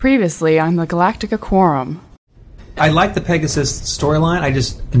Previously on the Galactica Quorum. I like the Pegasus storyline. I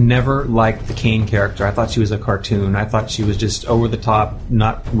just never liked the Kane character. I thought she was a cartoon. I thought she was just over the top,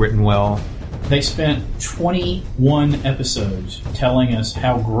 not written well. They spent 21 episodes telling us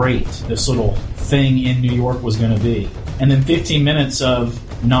how great this little thing in New York was going to be. And then 15 minutes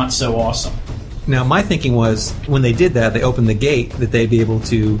of not so awesome. Now, my thinking was, when they did that, they opened the gate, that they'd be able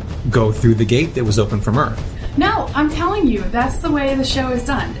to go through the gate that was open from Earth. No, I'm telling you, that's the way the show is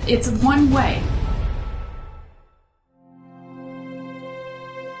done. It's one way.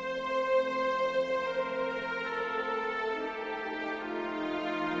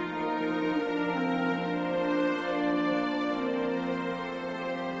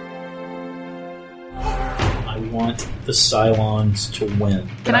 I want the Cylons to win.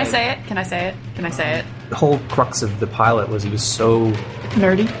 Can I say it? Can I say it? Can I say it? The whole crux of the pilot was he was so...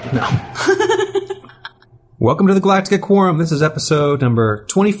 Nerdy? No. Welcome to the Galactica Quorum. This is episode number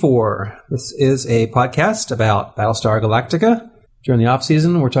 24. This is a podcast about Battlestar Galactica. During the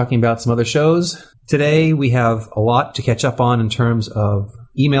off-season, we're talking about some other shows. Today, we have a lot to catch up on in terms of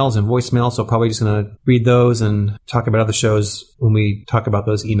emails and voicemails, so probably just going to read those and talk about other shows when we talk about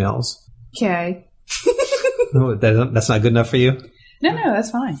those emails. Okay. Oh, that's not good enough for you? No, that's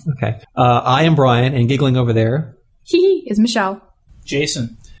fine. Okay. I am Brian, and giggling over there... Hee is Michelle.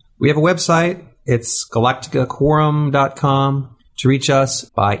 Jason. We have a website. It's galacticaquorum.com. To reach us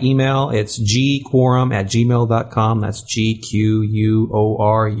by email, it's gquorum@gmail.com. That's GQUORUM.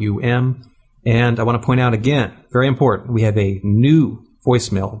 And I want to point out again, very important, we have a new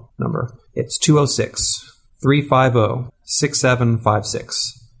voicemail number. It's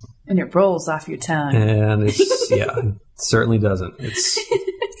 206-350-6756. And it rolls off your tongue. And it's, yeah, it certainly doesn't. It's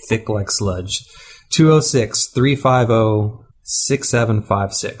thick like sludge.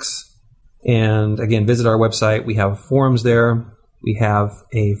 206-350-6756. And again, visit our website. We have forums there. We have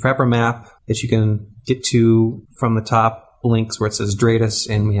a Frapper map that you can get to from the top links where it says Dratus,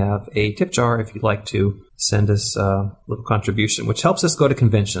 and we have a tip jar if you'd like to send us a little contribution, which helps us go to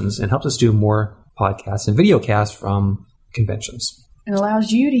conventions and helps us do more podcasts and video casts from conventions. It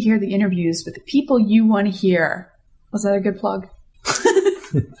allows you to hear the interviews with the people you want to hear. Was that a good plug?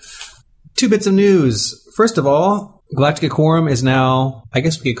 2 bits of news. First of all, Galactica Quorum is now, I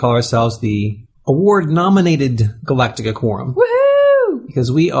guess we could call ourselves the award-nominated Galactica Quorum. Woohoo!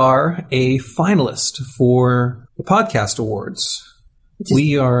 Because we are a finalist for the Podcast Awards.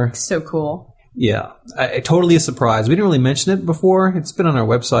 We are... So cool. Yeah. Totally a surprise. We didn't really mention it before. It's been on our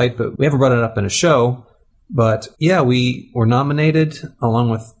website, but we haven't brought it up in a show. But yeah, we were nominated along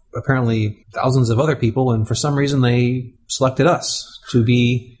with apparently thousands of other people, and for some reason they selected us to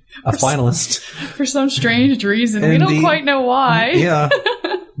be a finalist. For some strange reason. We don't quite know why. Yeah.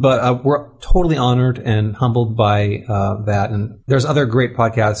 But we're totally honored and humbled by that. And there's other great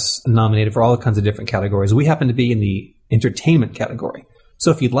podcasts nominated for all kinds of different categories. We happen to be in the entertainment category. So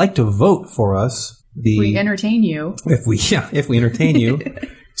if you'd like to vote for us, we entertain you. If we entertain you,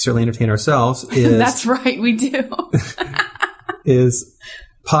 certainly entertain ourselves. That's right, we do. is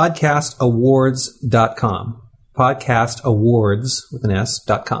podcastawards.com. Podcastawards with an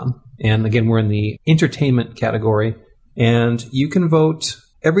S.com. And again, we're in the entertainment category, and you can vote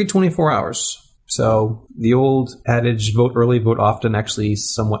every 24 hours. So the old adage, vote early, vote often, actually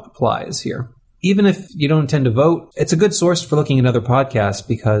somewhat applies here. Even if you don't intend to vote, it's a good source for looking at other podcasts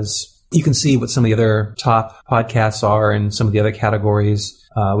because you can see what some of the other top podcasts are in some of the other categories.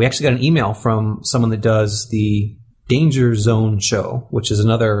 We actually got an email from someone that does the Danger Zone show, which is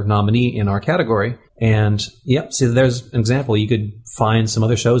another nominee in our category. And yep, see, there's an example. You could find some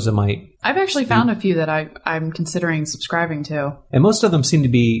other shows that might... I've actually found a few that I'm considering subscribing to. And most of them seem to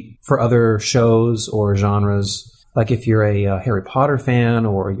be for other shows or genres. Like if you're a Harry Potter fan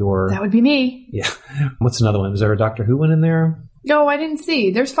or you're... That would be me. Yeah. What's another one? Is there a Doctor Who one in there? No, I didn't see.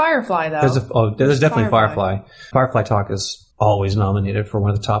 There's Firefly, though. There's definitely Firefly. Firefly Talk is always nominated for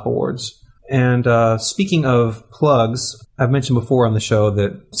one of the top awards. And speaking of plugs, I've mentioned before on the show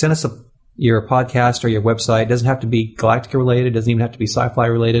that send us your podcast or your website. It doesn't have to be Galactica related. It doesn't even have to be sci-fi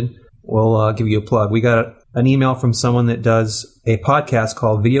related. We'll give you a plug. We got an email from someone that does a podcast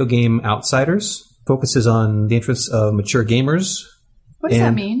called Video Game Outsiders. Focuses on the interests of mature gamers. What does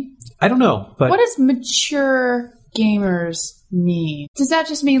that mean? I don't know. But what does mature gamers mean? Does that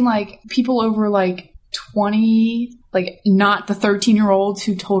just mean like people over like 20? Like not the 13-year-olds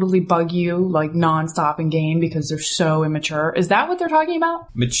who totally bug you like nonstop in game because they're so immature? Is that what they're talking about?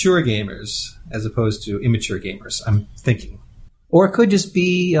 Mature gamers as opposed to immature gamers, I'm thinking. Or it could just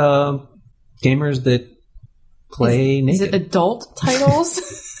be gamers that play naked. Is it adult titles?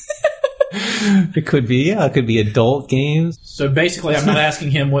 It could be, yeah. It could be adult games. So basically, I'm not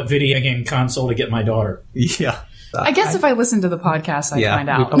asking him what video game console to get my daughter. Yeah. I guess if I listen to the podcast, I'd find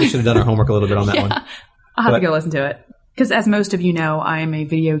We out. probably should have done our homework a little bit on that one. I'll have to go listen to it. Because as most of you know, I am a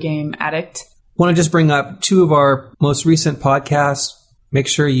video game addict. Want to just bring up 2 of our most recent podcasts. Make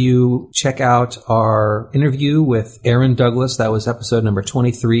sure you check out our interview with Aaron Douglas. That was episode number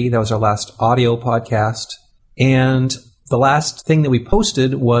 23. That was our last audio podcast. And the last thing that we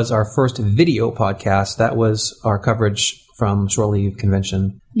posted was our first video podcast. That was our coverage from Shore Leave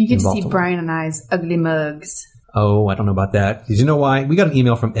Convention. You get in to see Baltimore. Brian and I's ugly mugs. Oh, I don't know about that. Did you know why? We got an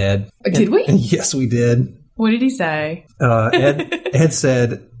email from Ed. Did we? Yes, we did. What did he say? Ed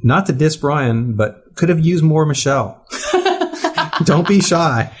said, not to diss Brian, but could have used more Michelle. Don't be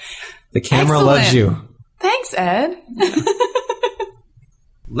shy. The camera loves you. Thanks, Ed.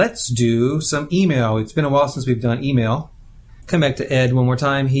 Let's do some email. It's been a while since we've done email. Come back to Ed one more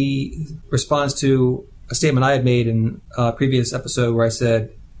time. He responds to a statement I had made in a previous episode where I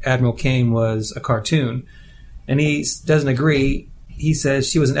said Admiral Kane was a cartoon. And he doesn't agree. He says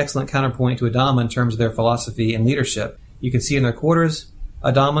she was an excellent counterpoint to Adama in terms of their philosophy and leadership. You can see in their quarters,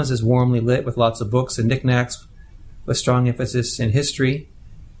 Adama's is warmly lit with lots of books and knickknacks with strong emphasis in history,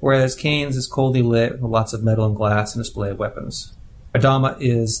 whereas Kane's is coldly lit with lots of metal and glass and display of weapons. Adama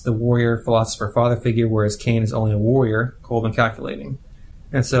is the warrior, philosopher, father figure, whereas Kane is only a warrior, cold and calculating.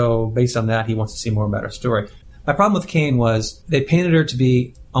 And so, based on that, he wants to see more about her story. My problem with Kane was they painted her to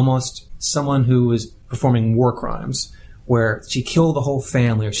be almost someone who was performing war crimes, where she killed the whole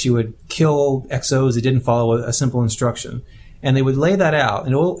family, or she would kill XOs that didn't follow a simple instruction. And they would lay that out,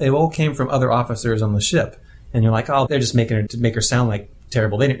 and it all came from other officers on the ship. And you're like, oh, they're just making her to make her sound like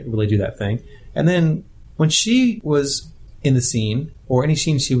terrible. They didn't really do that thing. And then when she was in the scene, or any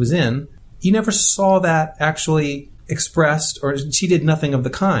scene she was in, you never saw that actually expressed, or she did nothing of the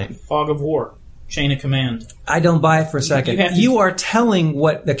kind. Fog of war. Chain of command. I don't buy it for a second. You are telling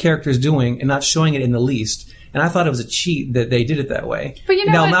what the character is doing and not showing it in the least. And I thought it was a cheat that they did it that way. But you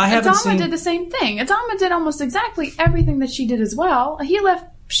know what? I haven't Adama did the same thing. Adama did almost exactly everything that she did as well. He left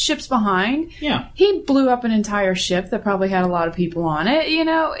ships behind. Yeah. He blew up an entire ship that probably had a lot of people on it. You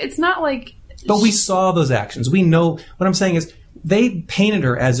know, it's not like... But we saw those actions. We know... What I'm saying is they painted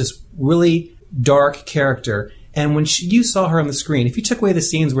her as this really dark character. And when you saw her on the screen, if you took away the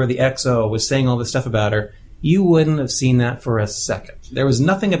scenes where the XO was saying all this stuff about her, you wouldn't have seen that for a second. There was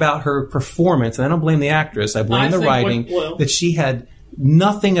nothing about her performance, and I don't blame the actress, I blame the writing, that she had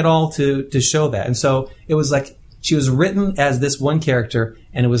nothing at all to show that. And so it was like she was written as this one character,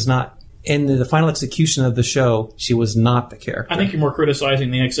 and it was not... In the final execution of the show, she was not the character. I think you're more criticizing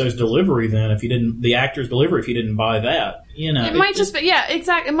the XO's delivery than if you didn't, the actor's delivery, if you didn't buy that. You know, it might just be, yeah,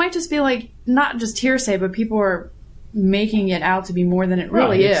 exactly. It might just be like not just hearsay, but people are making it out to be more than it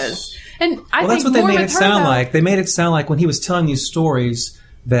really is. And I think that's what they made with it sound like. They made it sound like when he was telling these stories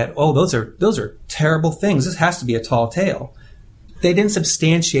that, oh, those are terrible things. This has to be a tall tale. They didn't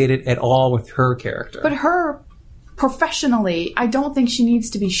substantiate it at all with her character. But her, professionally, I don't think she needs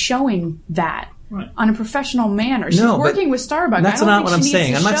to be showing that on a professional manner. She's working with Starbucks. That's not what I'm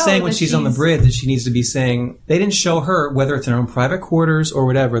saying. I'm not saying when she's on the bridge that she needs to be saying... They didn't show her, whether it's in her own private quarters or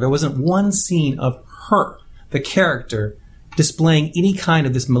whatever. There wasn't one scene of her, the character, displaying any kind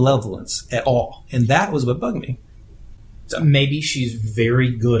of this malevolence at all. And that was what bugged me. So. Maybe she's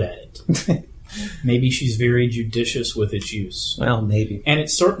very good at it. Maybe she's very judicious with its use. Well, maybe. And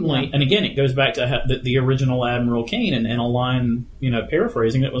it's certainly, and again, it goes back to the original Admiral Kane and a line,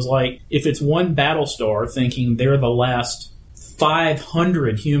 paraphrasing, it was like, if it's one Battlestar thinking they're the last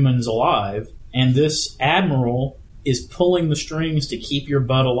 500 humans alive, and this Admiral is pulling the strings to keep your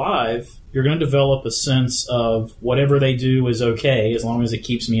butt alive, you're going to develop a sense of whatever they do is okay as long as it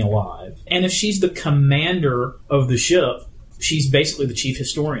keeps me alive. And if she's the commander of the ship, she's basically the chief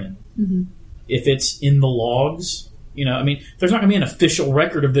historian. Mm-hmm. If it's in the logs, there's not going to be an official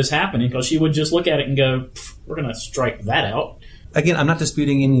record of this happening because she would just look at it and go, we're going to strike that out. Again, I'm not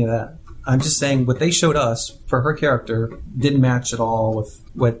disputing any of that. I'm just saying what they showed us for her character didn't match at all with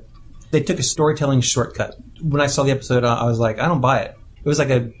what... They took a storytelling shortcut. When I saw the episode, I was like, I don't buy it. It was like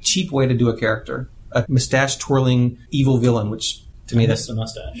a cheap way to do a character. A mustache-twirling evil villain, which to me that's... the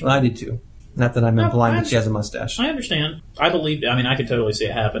mustache. Well, I did too. Not that I'm implying that she has a mustache. I understand. I believed it. I could totally see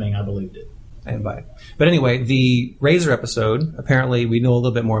it happening. I believed it. I didn't buy it. But anyway, the Razor episode, apparently we know a little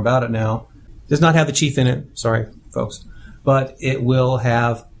bit more about it now, does not have the chief in it. Sorry, folks. But it will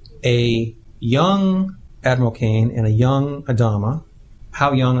have a young Admiral Kane and a young Adama.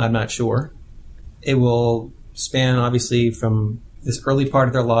 How young, I'm not sure. It will span, obviously, from this early part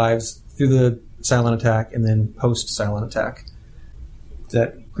of their lives through the silent attack and then post-silent attack. Does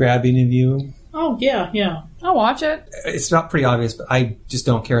that grab any of you? Oh, yeah. I'll watch it. It's not pretty obvious, but I just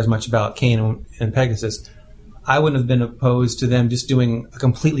don't care as much about Kane and Pegasus. I wouldn't have been opposed to them just doing a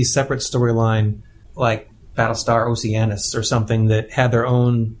completely separate storyline like Battlestar Oceanus or something that had their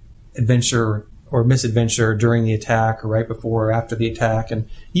own adventure or misadventure during the attack or right before or after the attack. And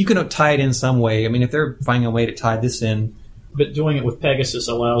you can tie it in some way. I mean, if they're finding a way to tie this in. But doing it with Pegasus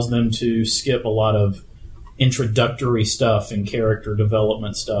allows them to skip a lot of introductory stuff and character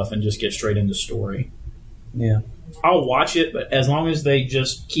development stuff and just get straight into story. Yeah. I'll watch it, but as long as they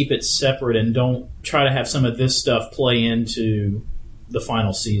just keep it separate and don't try to have some of this stuff play into the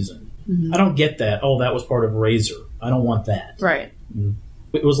final season. Mm-hmm. I don't get that. Oh, that was part of Razor. I don't want that. Right. Mm.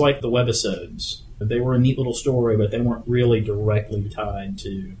 It was like the webisodes. They were a neat little story, but they weren't really directly tied to...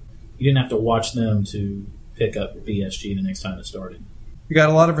 You didn't have to watch them to pick up BSG the next time it started. We got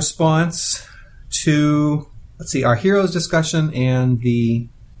a lot of response to, our Heroes discussion and the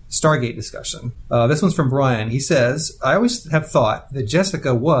Stargate discussion. This one's from Brian. He says, I always have thought that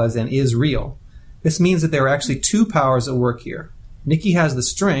Jessica was and is real. This means that there are actually two powers at work here. Nikki has the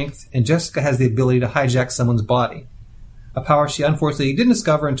strength, and Jessica has the ability to hijack someone's body. A power she unfortunately didn't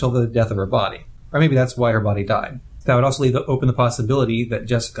discover until the death of her body. Or maybe that's why her body died. That would also leave open the possibility that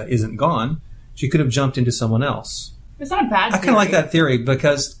Jessica isn't gone. She could have jumped into someone else. It's not a bad theory. I kind of like that theory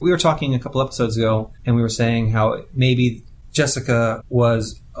because we were talking a couple episodes ago, and we were saying how maybe Jessica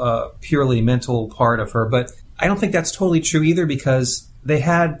was a purely mental part of her, but I don't think that's totally true either because they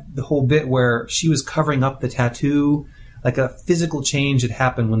had the whole bit where she was covering up the tattoo, like a physical change had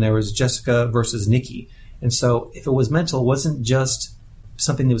happened when there was Jessica versus Nikki. And so if it was mental, it wasn't just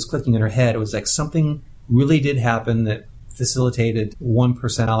something that was clicking in her head. It was like something really did happen that facilitated one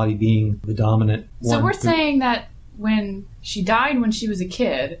personality being the dominant one. So we're saying that when she died when she was a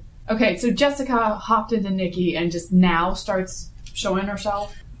kid, okay, so Jessica hopped into Nikki and just now starts showing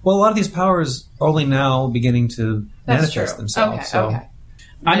herself? Well, a lot of these powers are only now beginning to manifest themselves. Okay, so. okay.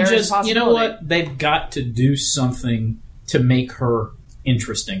 I'm just, you know what? They've got to do something to make her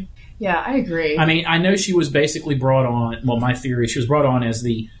interesting. Yeah, I agree. I mean, I know she was basically brought on, well, my theory, she was brought on as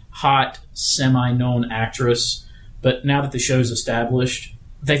the hot, semi-known actress, but now that the show's established,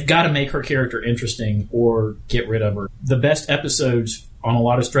 they've got to make her character interesting or get rid of her. The best episodes on a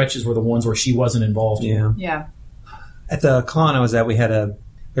lot of stretches were the ones where she wasn't involved. Yeah. At the con I was at,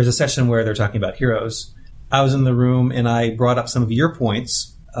 there's a session where they're talking about heroes. I was in the room and I brought up some of your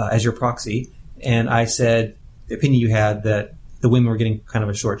points as your proxy, and I said the opinion you had that the women were getting kind of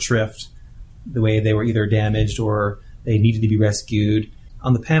a short shrift, the way they were either damaged or they needed to be rescued.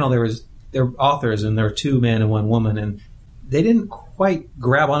 On the panel, there were authors, and there were two men and one woman, and they didn't quite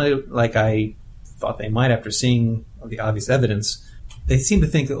grab on it like I thought they might after seeing the obvious evidence. They seemed to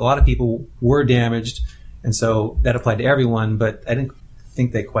think that a lot of people were damaged, and so that applied to everyone, but I didn't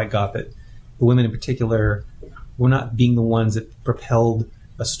think they quite got that the women in particular were not being the ones that propelled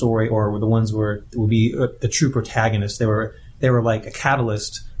a story or were the ones where would be the true protagonists. They were like a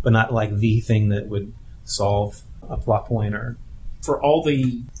catalyst, but not like the thing that would solve a plot point. Or for all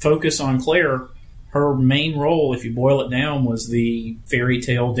the focus on Claire, her main role, if you boil it down, was the fairy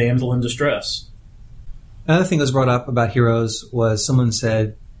tale damsel in distress. Another thing that was brought up about Heroes was someone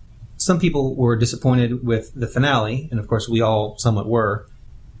said some people were disappointed with the finale, and of course we all somewhat were.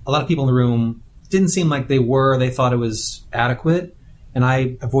 A lot of people in the room didn't seem like they were. They thought it was adequate, and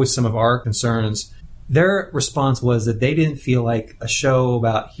I voiced some of our concerns. Their response was that they didn't feel like a show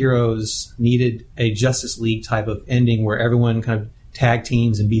about heroes needed a Justice League type of ending where everyone kind of tag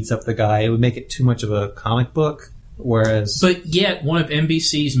teams and beats up the guy. It would make it too much of a comic book. But yet, one of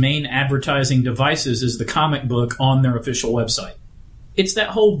NBC's main advertising devices is the comic book on their official website. It's that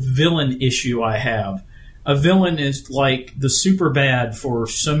whole villain issue I have. A villain is like the super bad for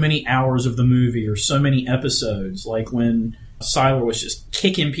so many hours of the movie or so many episodes, like when Sylar was just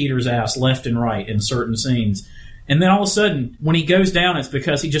kicking Peter's ass left and right in certain scenes. And then all of a sudden, when he goes down, it's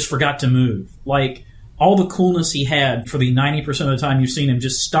because he just forgot to move. Like, all the coolness he had for the 90% of the time you've seen him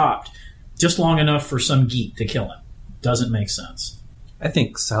just stopped just long enough for some geek to kill him. Doesn't make sense. I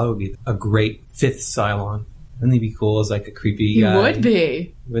think Sylar would be a great fifth Cylon. Wouldn't he be cool as like a creepy guy? He would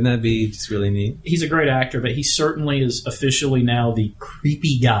be. Wouldn't that be just really neat? He's a great actor, but he certainly is officially now the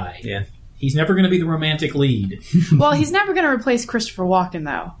creepy guy. Yeah. He's never going to be the romantic lead. Well, he's never going to replace Christopher Walken,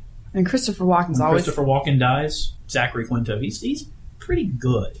 though. And Christopher Walken's when always... Christopher Walken dies, Zachary Quinto, he's pretty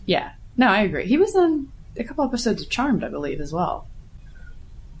good. Yeah. No, I agree. He was on a couple episodes of Charmed, I believe, as well.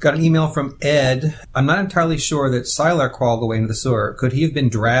 Got an email from Ed. I'm not entirely sure that Sylar crawled away into the sewer. Could he have been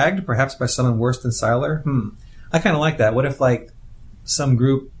dragged, perhaps by someone worse than Sylar? I kind of like that. What if, like, some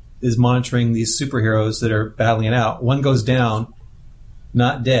group is monitoring these superheroes that are battling it out? One goes down,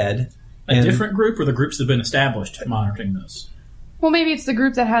 not dead. A different group, or the groups that have been established monitoring this? Well, maybe it's the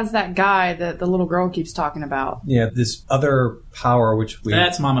group that has that guy that the little girl keeps talking about. Yeah, this other power, which we...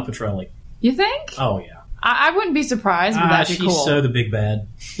 That's Mama Petrelli. You think? Oh, yeah. I wouldn't be surprised, but that'd be cool. She's so the big bad.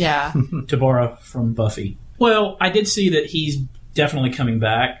 Yeah. To borrow from Buffy. Well, I did see that he's definitely coming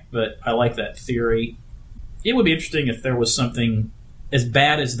back, but I like that theory. It would be interesting if there was something as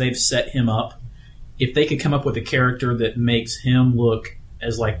bad as they've set him up, if they could come up with a character that makes him look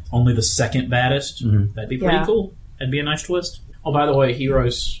as like only the second baddest. That'd be pretty cool. That'd be a nice twist. Oh, by the way,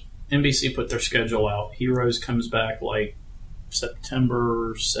 Heroes, NBC put their schedule out. Heroes comes back like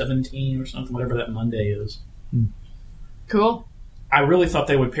September 17 or something, whatever that Monday is. Cool. I really thought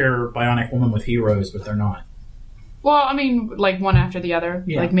they would pair Bionic Woman with Heroes, but they're not. Well, I mean, like one after the other.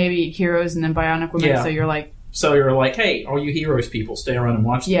 Yeah. Like maybe Heroes and then Bionic Woman, Yeah. So you're like, hey, all you Heroes people, stay around and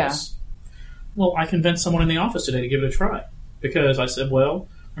watch this. Well, I convinced someone in the office today to give it a try. Because I said, well,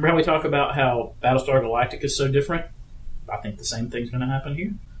 remember how we talk about how Battlestar Galactica is so different? I think the same thing's going to happen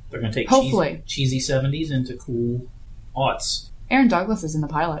here. They're going to take cheesy 70s into cool aughts. Aaron Douglas is in the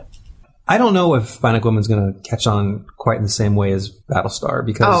pilot. I don't know if Bionic Woman's going to catch on quite in the same way as Battlestar,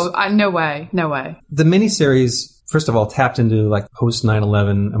 because... no way. No way. The miniseries, first of all, tapped into like post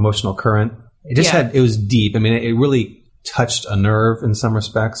 9/11 emotional current. It just it was deep. I mean, it really touched a nerve in some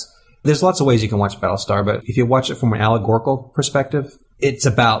respects. There's lots of ways you can watch Battlestar, but if you watch it from an allegorical perspective, it's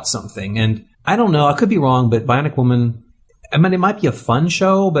about something. And I don't know, I could be wrong, but Bionic Woman, I mean, it might be a fun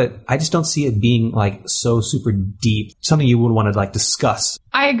show, but I just don't see it being like so super deep, something you would want to like discuss.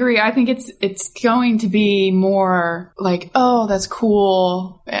 I agree. I think it's going to be more like, oh, that's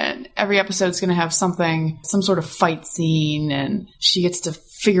cool. And every episode's going to have some sort of fight scene, and she gets to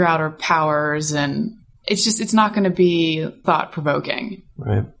figure out her powers, and it's not going to be thought provoking.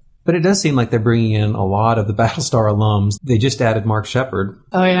 Right. But it does seem like they're bringing in a lot of the Battlestar alums. They just added Mark Sheppard.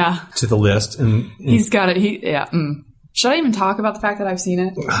 Oh, yeah. To the list. And he's got it. Should I even talk about the fact that I've seen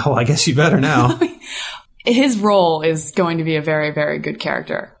it? Oh, I guess you better now. His role is going to be a very, very good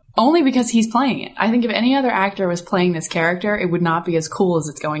character. Only because he's playing it. I think if any other actor was playing this character, it would not be as cool as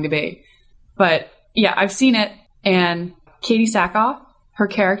it's going to be. But, yeah, I've seen it. And Katie Sackhoff, her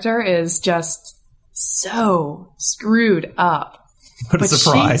character is just so screwed up. What a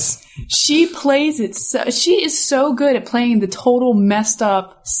surprise. She plays it she is so good at playing the total messed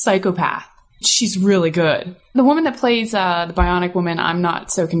up psychopath. She's really good. The woman that plays the Bionic Woman, I'm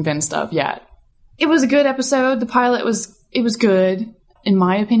not so convinced of yet. It was a good episode. The pilot was good. In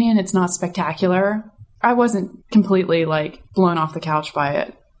my opinion, it's not spectacular. I wasn't completely like blown off the couch by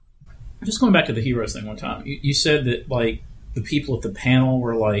it. Just going back to the Heroes thing one time, you said that like the people at the panel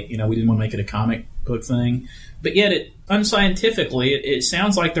were like, we didn't want to make it a comic book thing. But yet, unscientifically, it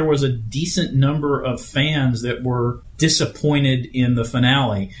sounds like there was a decent number of fans that were disappointed in the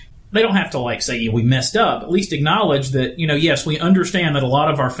finale. They don't have to like say we messed up. At least acknowledge that, yes, we understand that a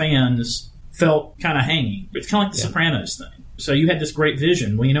lot of our fans felt kind of hanging. It's kind of like the Sopranos thing. So you had this great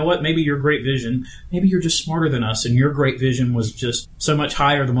vision. Well, you know what? Maybe your great vision, maybe you're just smarter than us, and your great vision was just so much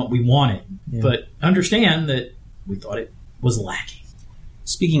higher than what we wanted. Yeah. But understand that we thought it was lacking.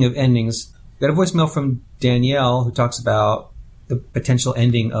 Speaking of endings, got a voicemail from Danielle who talks about the potential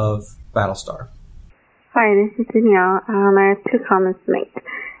ending of Battlestar. Hi, this is Danielle. I have 2 comments to make.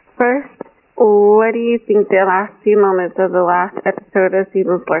 First, what do you think the last few moments of the last episode of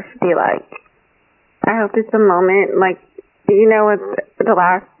Season 4 should be like? I hope it's a moment, like, it's the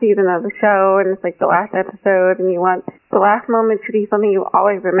last season of the show, and it's like the last episode, and you want the last moment to be something you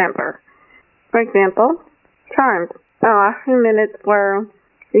always remember. For example, Charmed. The last few minutes where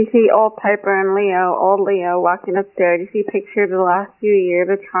you see old Piper and old Leo walking upstairs. You see pictures of the last few years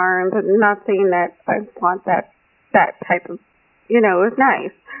of Charmed. I'm not saying that I want that type of, it was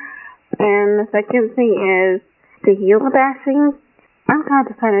nice. And the second thing is the Halo bashing. I'm kind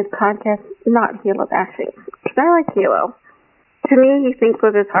of decided to podcast not Halo bashing, because I like Halo. To me, he thinks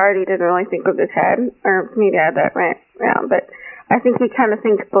with his heart, he doesn't really think with his head. Or maybe I had that right around, but I think he kind of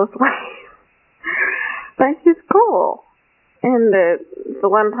thinks both ways. But he's cool. And the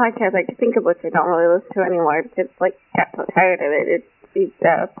one podcast I can think of, which I don't really listen to anymore because I got so tired of it, it's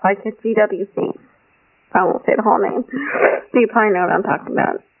podcast GWC. I won't say the whole name. So you probably know what I'm talking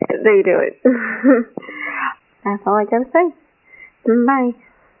about. They do it. That's all I gotta say. Bye.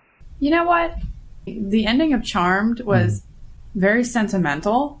 You know what? The ending of Charmed was very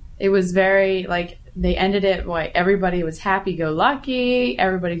sentimental. It was very, they ended it like everybody was happy-go-lucky.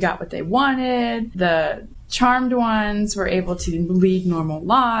 Everybody got what they wanted. The Charmed ones were able to lead normal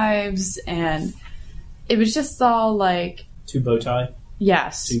lives. And it was just all like... 2 bow tie?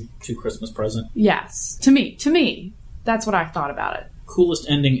 Yes. Two Christmas present? Yes. To me. That's what I thought about it. coolest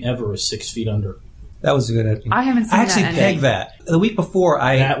ending ever is 6 Feet Under. That was a good ending. I haven't seen I actually that pegged ending. that. The week before,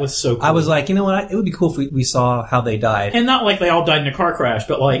 That was so cool. I was like, you know what? It would be cool if we saw how they died. And not like they all died in a car crash,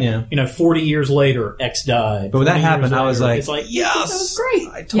 but like, 40 years later, X died. But when that 20 years happened, I was later, like, it's like, yes! that was great.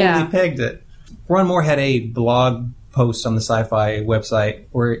 I totally Yeah. pegged it. Ron Moore had a blog post on the Sci-Fi website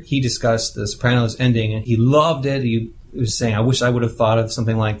where he discussed the Sopranos ending, and he loved it. He was saying, I wish I would have thought of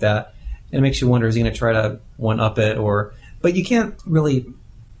something like that. And it makes you wonder, is he going to try to one-up it? But you can't really...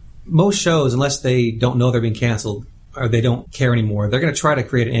 Most shows, unless they don't know they're being canceled or they don't care anymore, they're going to try to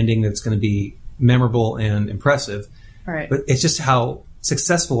create an ending that's going to be memorable and impressive. Right. But it's just how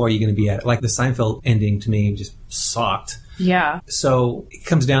successful are you going to be at it? Like the Seinfeld ending to me just sucked. Yeah. So it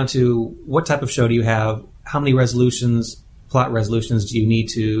comes down to what type of show do you have? How many plot resolutions do you need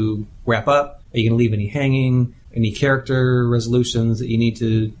to wrap up? Are you going to leave any hanging? Any character resolutions that you need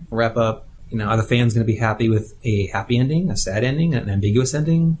to wrap up? Are the fans going to be happy with a happy ending, a sad ending, an ambiguous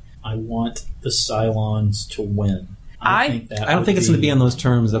ending? I want the Cylons to win. I don't think it's going to be on those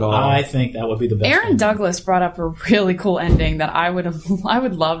terms at all. I think that would be the best. Aaron ending. Douglas brought up a really cool ending that I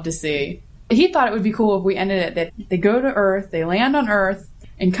would love to see. He thought it would be cool if we ended it that they go to Earth, they land on Earth,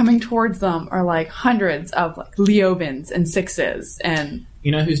 and coming towards them are like hundreds of like Leobins and Sixes, and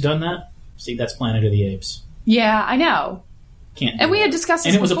You know who's done that? See, that's Planet of the Apes. yeah, I know. Can't. do And we that. had discussed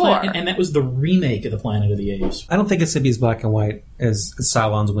this and it was before. and that was the remake of the Planet of the Apes. I don't think it's going to be as black and white as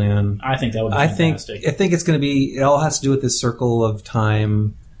Cylons win. I think that would be I fantastic. think it's going to be. It all has to do with this circle of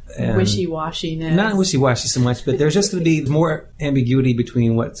time. And Wishy-washiness. Not wishy-washy so much, but there's just going to be more ambiguity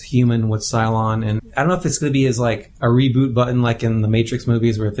between what's human, what's Cylon, and I don't know if it's going to be as like a reboot button like in the Matrix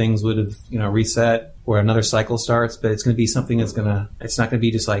movies where things would have reset or another cycle starts, but it's going to be something that's it's not going to be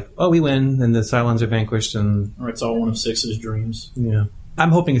just like, oh, we win and the Cylons are vanquished and Or it's all one of Six's dreams. yeah. I'm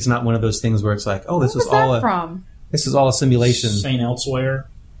hoping it's not one of those things where it's like, oh, this What was all that from? this is all a simulation. St. Elsewhere.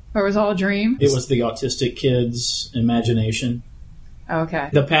 Or it was all a dream? It was the autistic kid's imagination. Okay.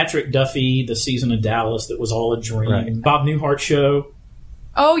 The Patrick Duffy, the season of Dallas that was all a dream. Right. Bob Newhart show.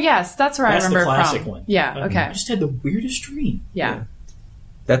 Oh, yes. That's where That's I remember the it classic from. one. Yeah, I okay. just had the weirdest dream. Yeah.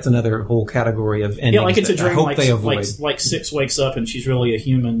 That's another whole category of endings. Yeah, like it's a that I dream. hope Like, they avoid. like Six wakes up and she's really a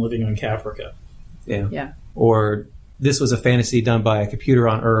human living on Caprica. Yeah. Yeah. Or this was a fantasy done by a computer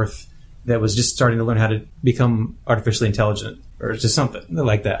on Earth that was just starting to learn how to become artificially intelligent, or just something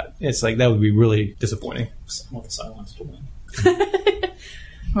like that. It's like that would be really disappointing. I want the Cylons to win.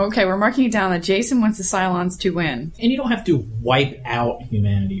 Okay, we're marking it down that Jason wants the Cylons to win. And you don't have to wipe out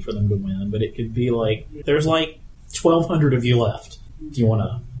humanity for them to win, but it could be like there's like 1,200 of you left. Do you want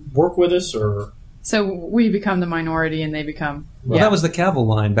to work with us or? So we become the minority and they become... Well, that was the Cavill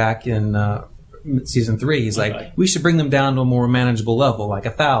line back in season 3. He's Okay. like, we should bring them down to a more manageable level, like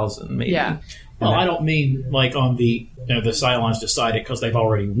 1,000 maybe. Yeah. Well, I don't mean like on the the Cylons decided because they've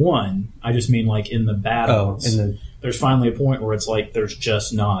already won. I just mean like in the battles. There's finally a point where it's like there's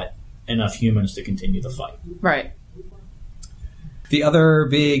just not enough humans to continue the fight. Right. The other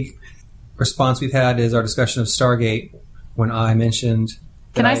big response we've had is our discussion of Stargate when I mentioned...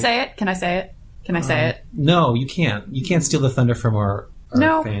 Can I say it? Can I say it? Can I say it? No, you can't. You can't steal the thunder from our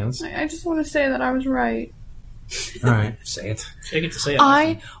No. fans. I just want to say that I was right. All right, say it. I get to say it.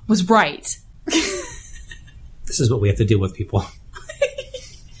 I was right. This is what we have to deal with, people.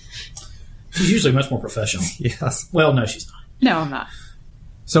 She's usually much more professional. Yes. Well, no, she's not. No, I'm not.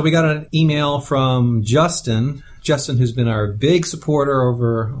 So we got an email from Justin. Justin, who's been our big supporter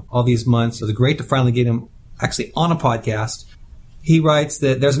over all these months. It was great to finally get him actually on a podcast. He writes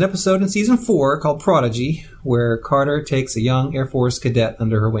that there's an episode in season 4 called Prodigy where Carter takes a young Air Force cadet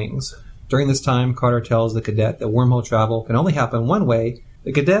under her wings. During this time, Carter tells the cadet that wormhole travel can only happen one way.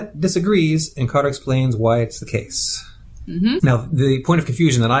 The cadet disagrees, and Carter explains why it's the case. Mm-hmm. Now, the point of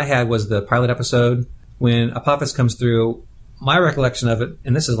confusion that I had was the pilot episode. When Apophis comes through, my recollection of it,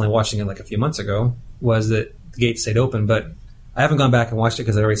 and this is only watching it like a few months ago, was that the gate stayed open, but I haven't gone back and watched it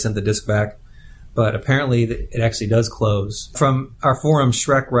because I already sent the disc back. But apparently it actually does close. From our forum,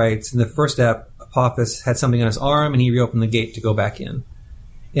 Shrek writes, in the first ep, Apophis had something on his arm and he reopened the gate to go back in.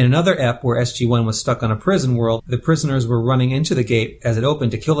 In another ep where SG-1 was stuck on a prison world, the prisoners were running into the gate as it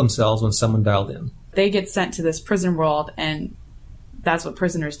opened to kill themselves when someone dialed in. They get sent to this prison world, and that's what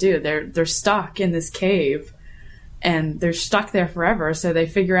prisoners do. They're stuck in this cave, and they're stuck there forever, so they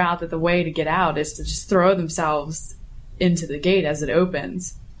figure out that the way to get out is to just throw themselves into the gate as it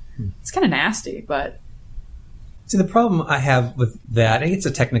opens. It's kind of nasty, but... See, the problem I have with that, I think it's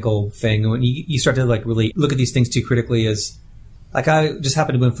a technical thing. When you start to like really look at these things too critically is... Like, I just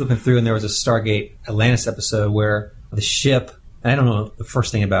happened to be flipping through, and there was a Stargate Atlantis episode where the ship, and I don't know the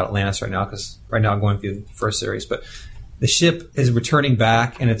first thing about Atlantis right now, because right now I'm going through the first series, but the ship is returning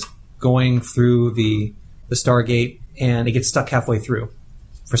back, and it's going through the Stargate, and it gets stuck halfway through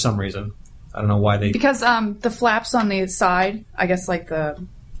for some reason. I don't know why they... Because the flaps on the side, I guess like the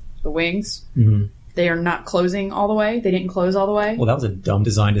wings, they are not closing all the way. They didn't close all the way. Well, that was a dumb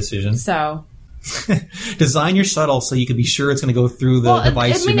design decision. So... Design your shuttle so you can be sure it's going to go through the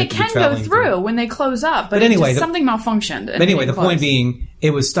device. I mean, it can go through when they close up, but anyway, something malfunctioned. But anyway, the point being, it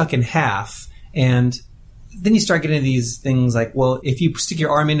was stuck in half, and then you start getting into these things like, well, if you stick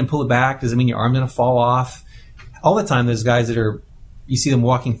your arm in and pull it back, does it mean your arm's going to fall off? All the time, there's guys that are, you see them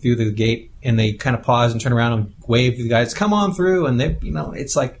walking through the gate, and they kind of pause and turn around and wave to the guys, come on through, and they,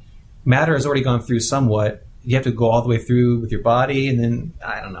 it's like matter has already gone through somewhat. You have to go all the way through with your body, and then,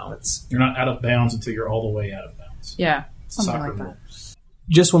 I don't know. You're not out of bounds until you're all the way out of bounds. Yeah, something Soccer like that. rule.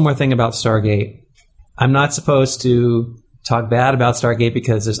 Just one more thing about Stargate. I'm not supposed to talk bad about Stargate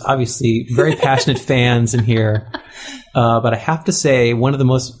because there's obviously very passionate fans in here. But I have to say, one of the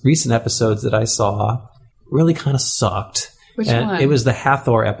most recent episodes that I saw really kind of sucked. Which one? It was the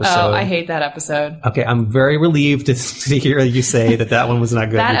Hathor episode. Oh, I hate that episode. Okay, I'm very relieved to hear you say that one was not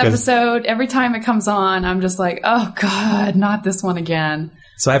good. That episode, every time it comes on, I'm just like, oh God, not this one again.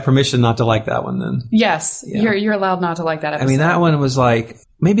 So I have permission not to like that one then? Yes, Yeah. you're allowed not to like that episode. I mean, that one was like,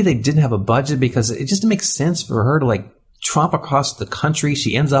 maybe they didn't have a budget because it just makes sense for her to like tromp across the country.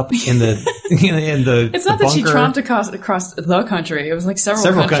 She ends up in the in the It's not the that she bunker. tromped across the country. It was like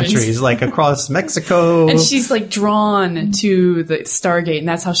several countries, like across Mexico. And she's like drawn to the Stargate, and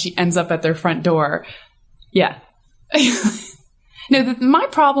that's how she ends up at their front door. Yeah. No, my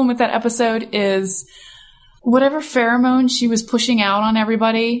problem with that episode is whatever pheromone she was pushing out on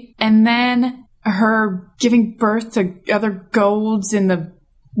everybody, and then her giving birth to other golds in the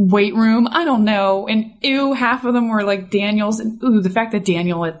weight room. I don't know. And ew, half of them were like Daniel's. And ooh, the fact that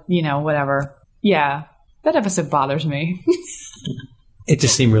Daniel, whatever. Yeah, that episode bothers me. It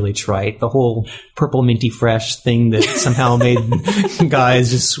just seemed really trite. The whole purple minty fresh thing that somehow made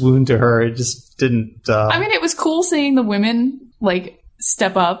guys just swoon to her. It just didn't. I mean, it was cool seeing the women like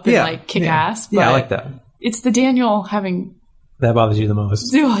step up and like kick ass. But yeah, I like that. It's the Daniel having. That bothers you the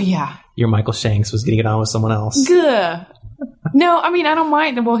most. Oh yeah. Your Michael Shanks was getting it on with someone else. Gah. No, I mean, I don't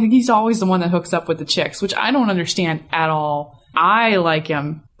mind. Well, he's always the one that hooks up with the chicks, which I don't understand at all. I like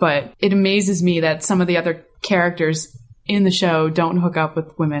him, but it amazes me that some of the other characters in the show don't hook up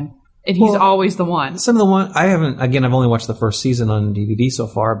with women. And he's always the one. Some of the one I've only watched the first season on DVD so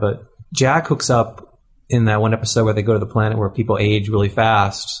far, but Jack hooks up in that one episode where they go to the planet where people age really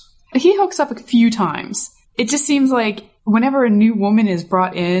fast. He hooks up a few times. It just seems like whenever a new woman is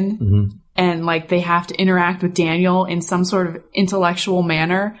brought in and like they have to interact with Daniel in some sort of intellectual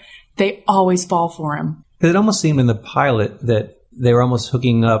manner, they always fall for him. It almost seemed in the pilot that they were almost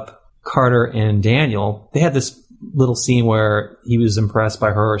hooking up Carter and Daniel. They had this little scene where he was impressed by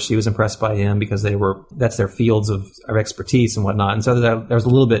her, she was impressed by him because that's their fields of expertise and whatnot. And so there was a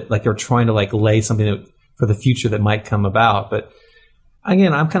little bit like they're trying to like lay something for the future that might come about. But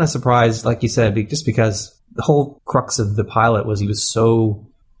again, I'm kind of surprised, like you said, just because the whole crux of the pilot was he was so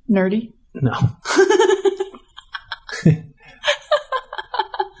nerdy. No.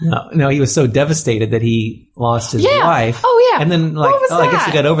 No, he was so devastated that he lost his wife. Oh, yeah. And then, like, I guess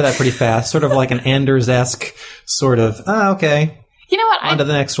he that? got over that pretty fast. Sort of like an Anders-esque sort of, okay. You know what? On to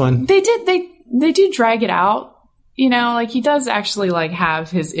the next one. They do drag it out. Like, he does actually, like,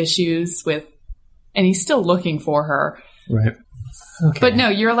 have his issues with, and he's still looking for her. Right. Okay. But no,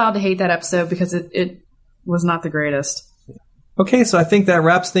 you're allowed to hate that episode because it was not the greatest. Okay, so I think that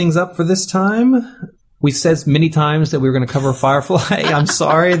wraps things up for this time. We said many times that we were going to cover Firefly. I'm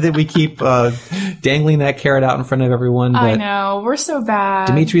sorry that we keep dangling that carrot out in front of everyone. But I know. We're so bad.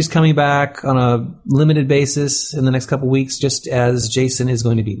 Dimitri's coming back on a limited basis in the next couple weeks, just as Jason is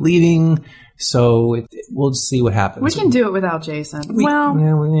going to be leaving. So we'll see what happens. We can do it without Jason.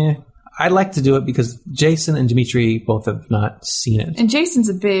 I'd like to do it because Jason and Dimitri both have not seen it. And Jason's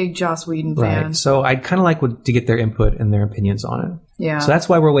a big Joss Whedon fan. Right. So I'd kind of like to get their input and their opinions on it. Yeah. So that's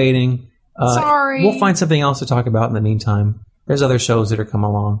why we're waiting. Sorry. We'll find something else to talk about in the meantime. There's other shows that are coming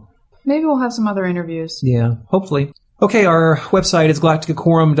along. Maybe we'll have some other interviews. Yeah, hopefully. Okay, our website is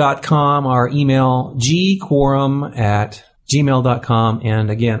galacticaquorum.com. Our email, gquorum@gmail.com.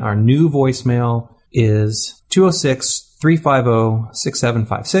 And again, our new voicemail is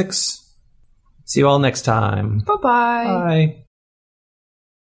 206-350-6756. See you all next time. Bye-bye. Bye.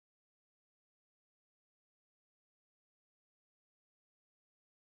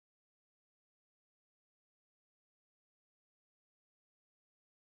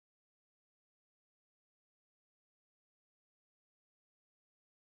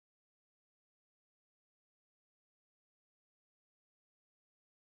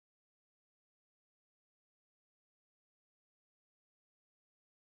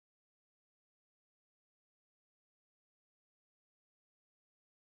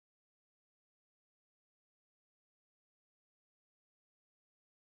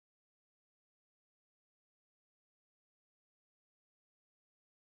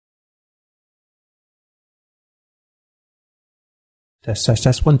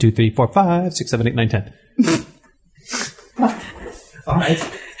 Test 1 2 3 4 5 6 7 8 9 10. All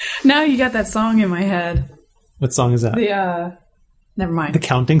right. Now you got that song in my head. What song is that? Never mind. The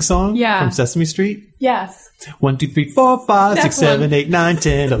counting song? Yeah. From Sesame Street? Yes. 1 2 3 4 5 6 That's 7 one. 8 9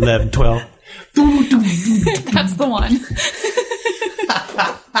 10 11 12. That's the one.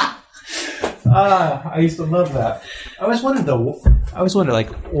 I used to love that. I always wondered like,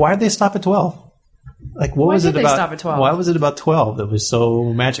 why did they stop at 12? Like, what Why was did it they about? stop at 12? Why was it about 12 that was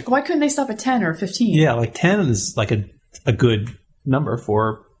so magical? Why couldn't they stop at 10 or 15? Yeah, like 10 is like a good number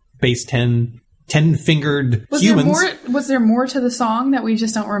for base 10-fingered humans. Was there more to the song that we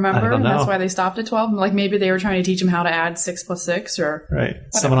just don't remember? I don't And that's know. why they stopped at 12? Like maybe they were trying to teach them how to add 6 plus 6 or... Right.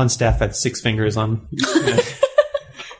 Someone on staff had 6 fingers on. Yeah.